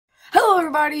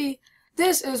everybody,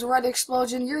 this is Red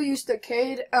Explosion. You're used to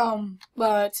Cade,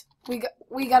 but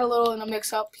we got a little in a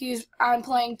mix-up. I'm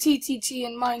playing TTT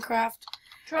in Minecraft.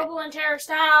 Trouble in Terrorist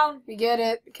Town. We get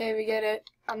it. Okay, we get it.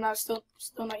 I'm not still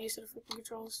not used to the freaking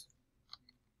controls.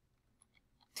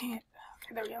 Dang it.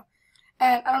 Okay, there we go.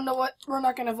 And I don't know what, we're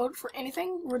not gonna vote for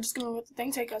anything. We're just gonna let the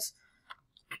thing take us.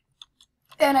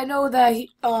 And I know that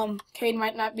Cade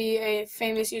might not be a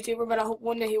famous YouTuber, but I hope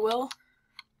one day he will.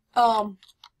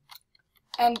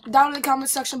 And down in the comment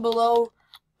section below,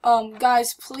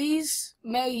 guys, please,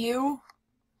 may you,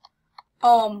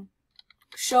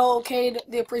 show Cade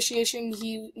the appreciation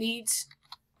he needs,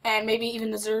 and maybe even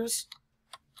deserves.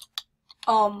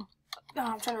 I'm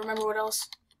trying to remember what else.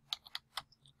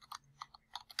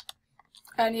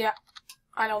 And yeah,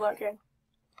 I know that kid.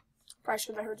 Probably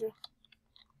should have heard you.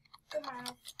 Come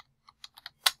on.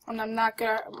 And I'm not good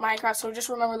at Minecraft, so just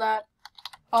remember that.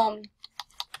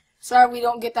 Sorry we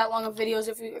don't get that long of videos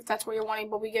if that's what you're wanting,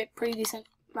 but we get pretty decent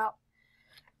amount.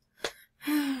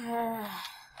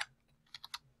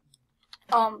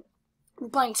 We're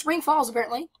playing Spring Falls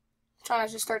apparently. Trying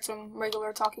to just start some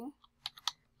regular talking.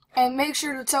 And make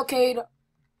sure to tell Cade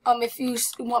if you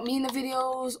want me in the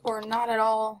videos or not at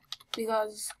all,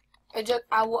 because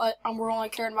we're only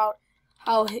caring about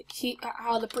how the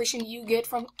appreciation you get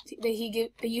from that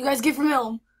you guys get from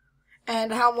him,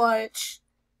 and how much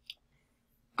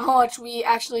we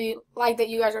actually like that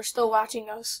you guys are still watching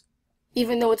us,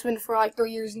 even though it's been for like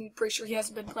 3 years and I'm pretty sure he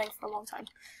hasn't been playing for a long time.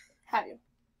 Have you?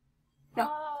 No.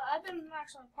 I've been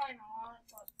actually playing a lot,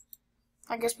 but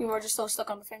I guess people are just so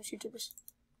stuck on the famous YouTubers.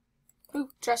 Ooh,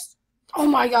 chest. Oh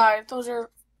my god, those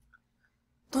are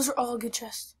all good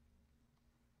chests.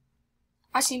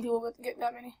 I've seen people get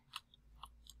that many.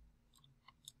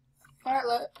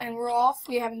 Alright, and we're off.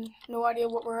 We have no idea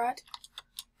what we're at.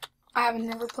 I haven't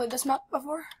never played this map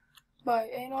before,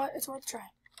 but you know what? It's worth trying.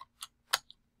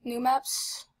 New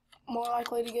maps, more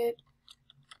likely to get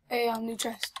a new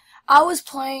chest. I was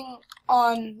playing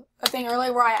on a thing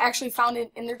earlier where I actually found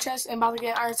it in their chest and about to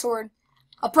get an iron sword.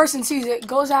 A person sees it,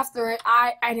 goes after it.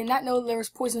 I did not know there was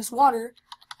poisonous water,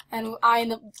 and I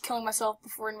ended up killing myself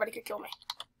before anybody could kill me.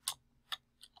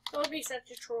 that would be such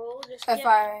a troll.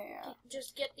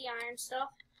 Just get the iron stuff.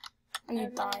 And you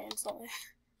die instantly.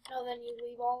 No, then you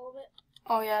leave all of it.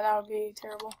 Oh yeah, that would be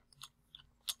terrible.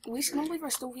 We don't believe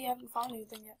we haven't found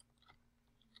anything yet.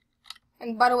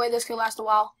 And by the way, this could last a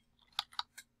while.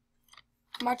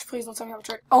 March, please don't tell me I'm a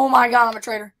traitor. Oh my god, I'm a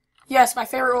traitor. Yes, my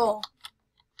favorite role.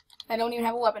 I don't even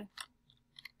have a weapon.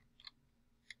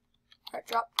 Alright,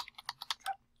 drop.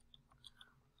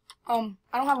 I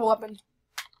don't have a weapon.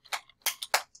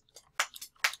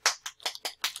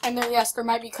 And then yes, there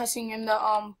might be cussing in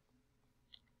the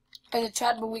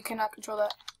chat, but we cannot control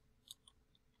that.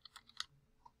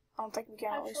 I don't think we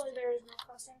can, at least. Actually, there is no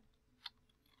cussing.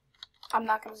 I'm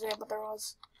not gonna say it, but there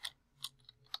was.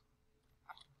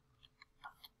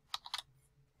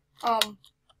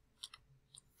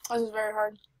 This is very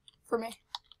hard for me.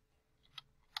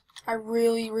 I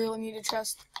really, really need a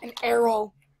chest. An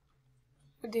arrow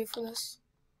would do for this.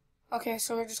 Okay,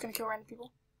 so we're just gonna kill random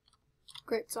people.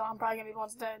 Great, so I'm probably gonna be the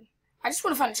ones dead. I just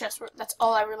want to find a chest. That's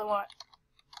all I really want.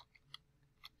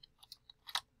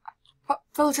 Oh,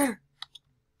 fellow traitor.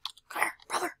 Come here,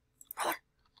 brother. Brother.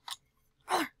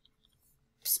 Brother.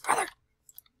 Psst, brother.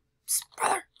 Psst,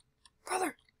 brother.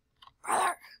 Brother.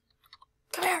 Brother.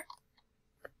 Come here.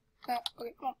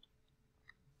 Okay, come on.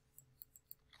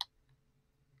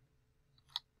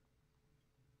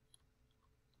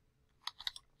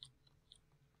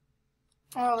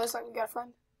 Oh, looks like we got a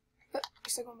friend. You're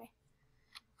stuck with me.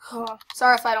 Oh,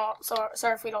 sorry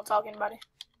if we don't talk anybody.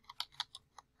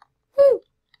 Woo!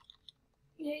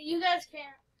 Yeah, you guys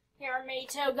can't hear me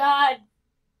too good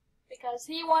because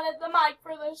he wanted the mic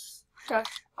for this.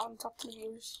 Shush. I want to talk to the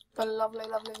viewers. The lovely,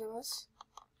 lovely viewers.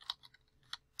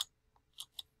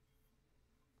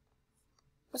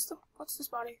 What's this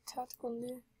body? Tactical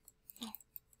new.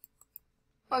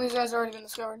 Oh, these guys have already been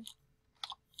discovered.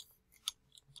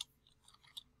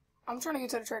 I'm trying to get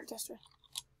to the traitor tester.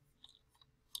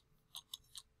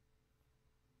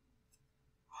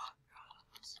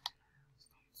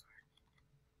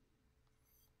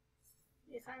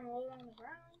 If I'm low on the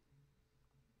ground,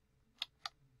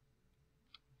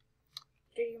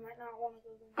 you might not want to go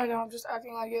there. I know, I'm just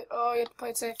acting like it. Oh, you have to play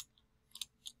it safe.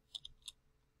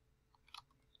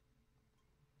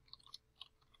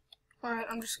 Alright,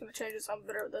 I'm just gonna change this. I'm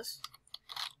better at this.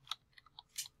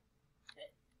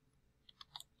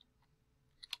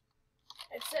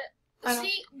 It's it.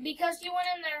 See, because you went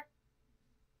in there.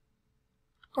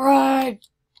 Right.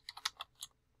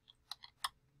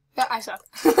 Yeah, I suck.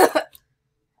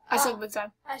 I said big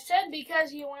time. I said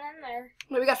because you went in there.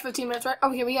 Wait, we got 15 minutes, right?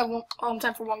 Okay, we have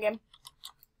time for one game.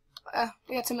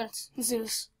 We got 10 minutes. Let's do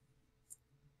this.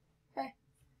 Okay.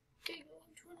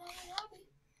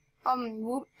 I don't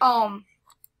know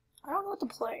what to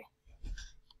play.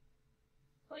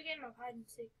 Play a game of hide and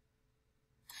seek.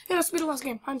 Yeah, let's be the last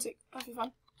game. Hide and seek. That'd be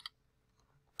fun.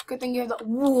 Good thing you have the.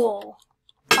 Whoa!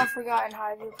 I forgot in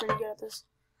HIVE. You're pretty good at this.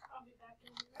 I'll be back in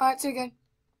a minute. Alright, see you again.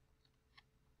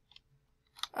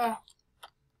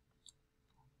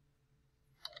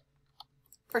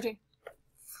 13.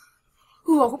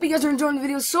 Ooh, I hope you guys are enjoying the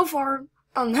videos so far.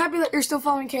 I'm happy that you're still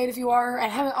following Kate if you are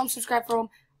and haven't unsubscribed from him.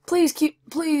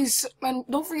 Please, and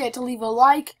don't forget to leave a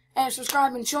like and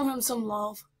subscribe and show him some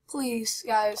love. Please,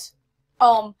 guys.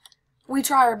 We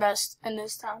try our best in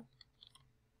this town.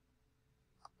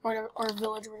 Or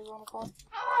village, whatever you want to call it.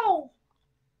 Oh!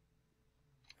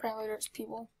 Apparently there's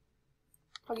people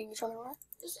hugging each other away.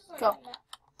 This is Go. like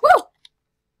Woo!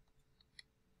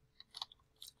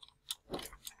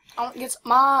 I want to get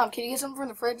Mom, can you get something from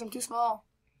the fridge? I'm too small.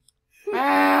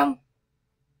 Mom!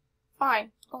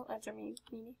 Fine. Oh, that's a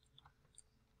meanie.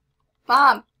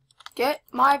 Mom! Get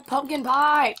my pumpkin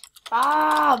pie!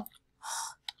 Mom!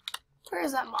 Where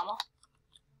is that mama?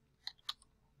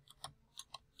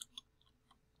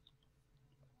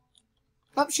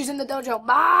 Oh, she's in the dojo.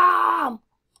 Mom!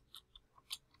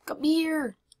 Come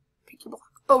here! Pick your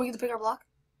block. Oh, we get to pick our block?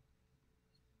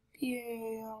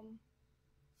 Yeah,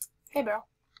 Hey, Barrel.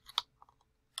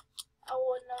 I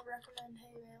would not recommend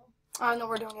hay bale. I don't know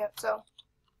what we're doing yet, so.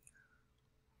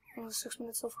 It was 6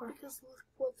 minutes so far. Because look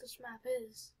what this map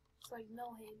is. It's like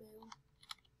no hay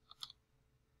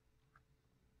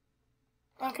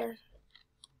bale. Okay.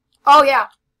 Oh, yeah.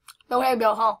 No hay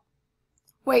bale, huh?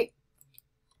 Wait.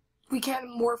 We can't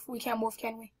morph,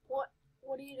 can we? What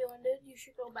are you doing, dude? You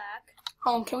should go back.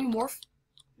 Can we morph?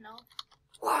 No.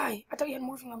 Why? I thought you had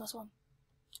morphing on this one.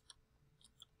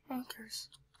 Who cares?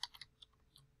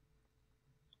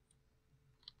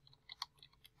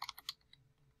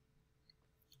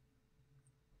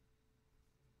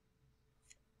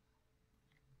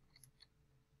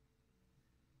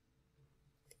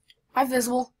 I'm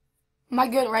visible. Am I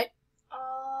good, right?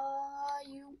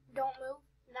 You don't move.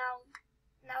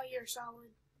 Now you're solid.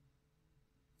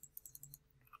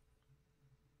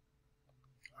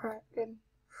 Alright, good.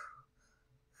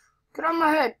 Get on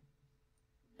my head.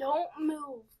 Don't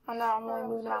move. I know, I'm only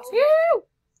moving the mouse. Or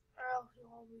else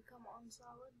you'll become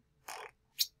unsolid.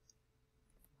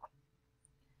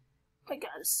 My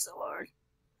god, it's so hard.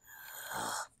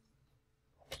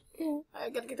 I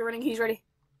gotta get the running keys ready.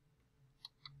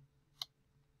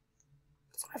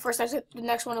 It's my first exit. The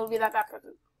next one will be that back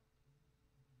exit.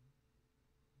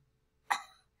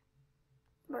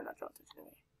 Better not draw attention to me.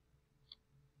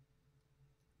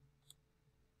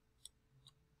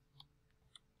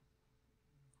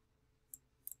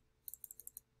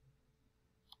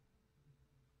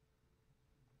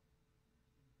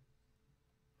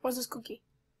 What's this cookie?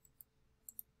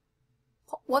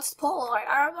 What's Paul like?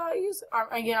 I'm not used.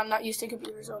 Again, I'm not used to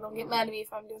computers, so don't get mad at me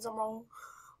if I'm doing something wrong.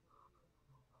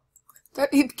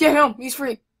 Get him. He's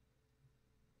free.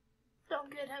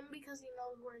 Don't get him because he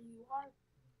knows where you are.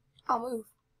 I'll move.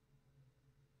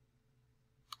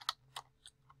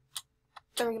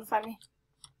 They're gonna find me.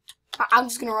 I'm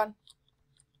just gonna run.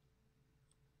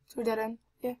 To a dead end.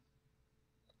 Yeah.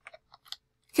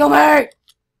 Kill me!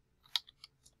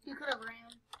 You could have ran.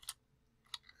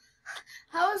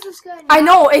 How is this guy? I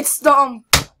know, it's the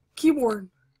keyboard.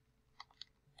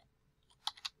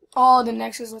 Oh, the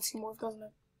Nexus lets you morph, doesn't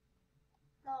it?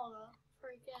 No, the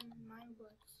freaking Mind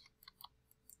Blitz.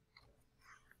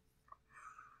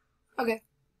 Okay.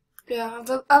 Yeah,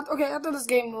 after this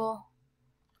game, we'll...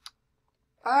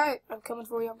 Alright, I'm coming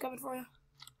for you, Remember,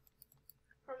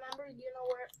 you know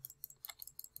where...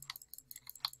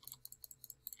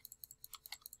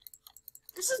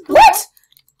 This is... What?!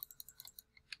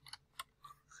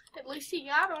 At least he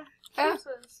got him. Yeah.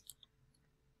 Jesus.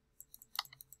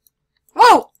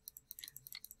 Whoa!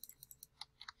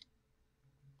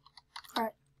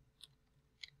 Alright.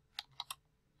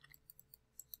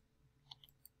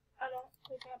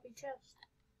 They can't be chest.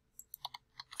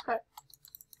 Alright.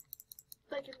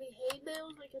 They can be hay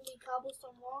bales, they can be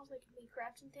cobblestone walls, they can be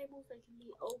crafting tables, they can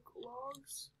be oak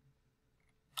logs.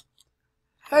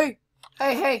 Hey!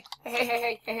 Hey.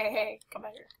 Come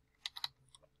back here.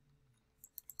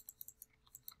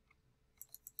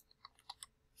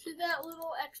 See that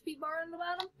little XP bar in the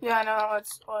bottom? Yeah, I know,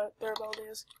 it's what their ability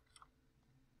is.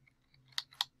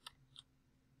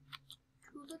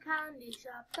 To the candy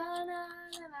shop.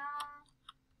 Da-na-na-na.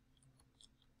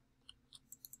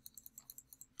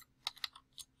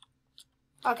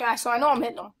 Okay, so I know I'm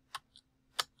hitting him.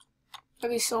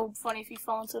 It'd be so funny if he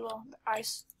fell into the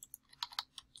ice.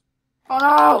 Oh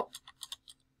no!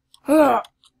 Ugh.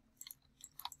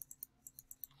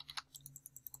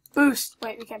 Boost.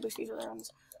 Wait, we can't boost each other on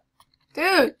this.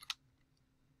 Dude!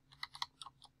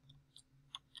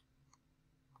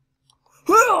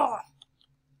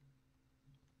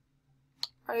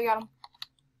 Alright, you got him.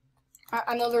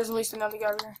 I know there's at least another guy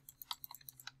over here.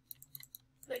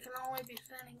 They can only be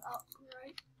standing up,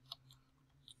 right?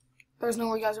 There's no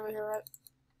more guys over here, right?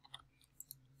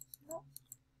 Nope.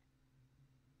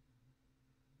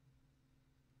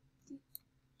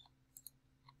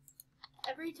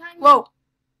 Every time. Whoa!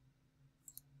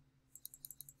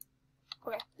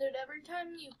 Okay. Dude, every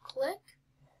time you click,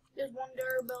 there's one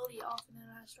durability off and then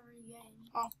it has to regain.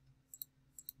 Oh.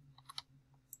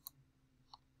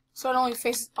 So it only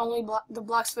faces the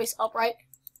blocks face up, right?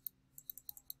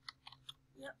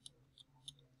 Yep.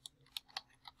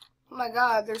 Oh my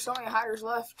god, there's so many hiders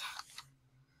left.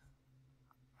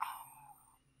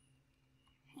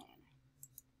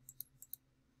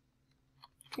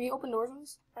 Can you open doors on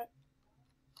this? Right.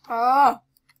 Ah.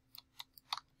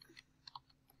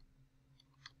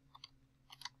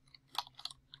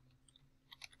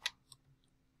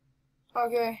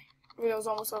 Okay, video's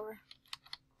almost over.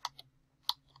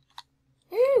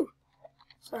 Woo!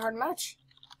 It's a hard match.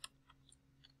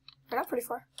 I got pretty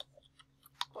far.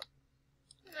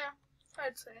 Yeah,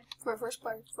 I'd say. For a first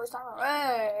time.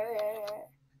 Hey.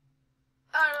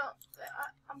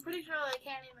 I'm pretty sure they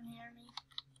can't even hear me.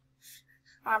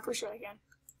 I'm pretty sure I can.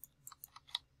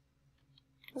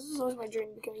 This is always my dream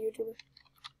to become a YouTuber.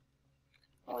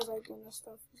 I always like doing this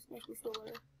stuff. It makes me feel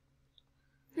better.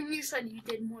 You said you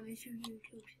didn't want to do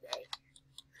YouTube today.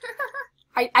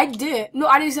 I did. No,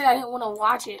 I didn't say I didn't want to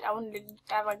watch it. I wanted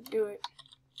to have like do it.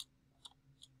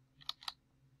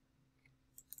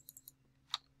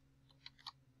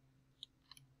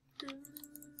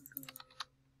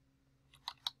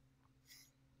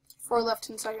 Four left,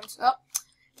 10 seconds. Oh,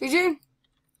 GG.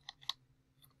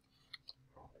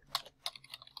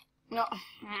 No.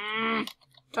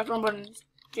 Touch one button.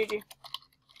 GG.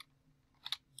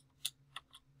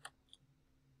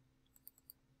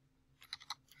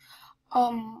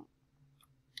 Oh,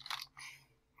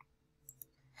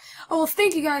 well,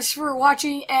 thank you guys for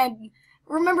watching, and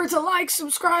remember to like,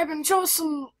 subscribe, and show us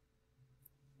some.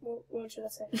 What should I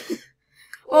say?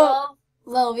 Well,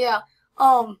 love, yeah.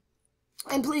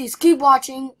 And please keep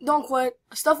watching. Don't quit.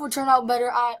 Stuff will turn out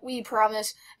better. We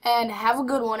promise. And have a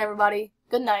good one, everybody.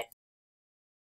 Good night.